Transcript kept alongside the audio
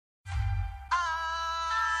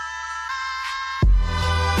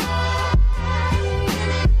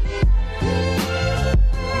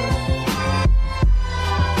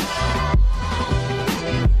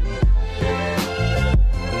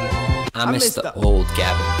I miss the old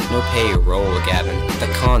Gavin, no payroll Gavin,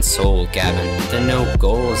 the console Gavin, the no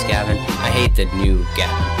goals Gavin. I hate the new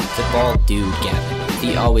Gavin, the bald dude Gavin,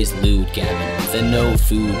 the always lewd Gavin, the no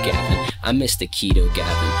food Gavin. I miss the keto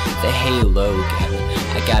Gavin, the halo Gavin.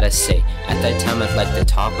 I gotta say, at that time I'd like to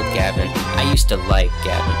talk with Gavin. I used to like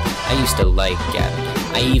Gavin, I used to like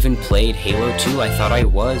Gavin. I even played Halo 2, I thought I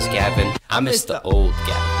was Gavin. I miss the old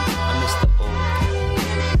Gavin, I miss the old Gavin.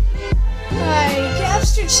 Hi,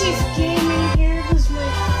 Capster Chief Gaming here.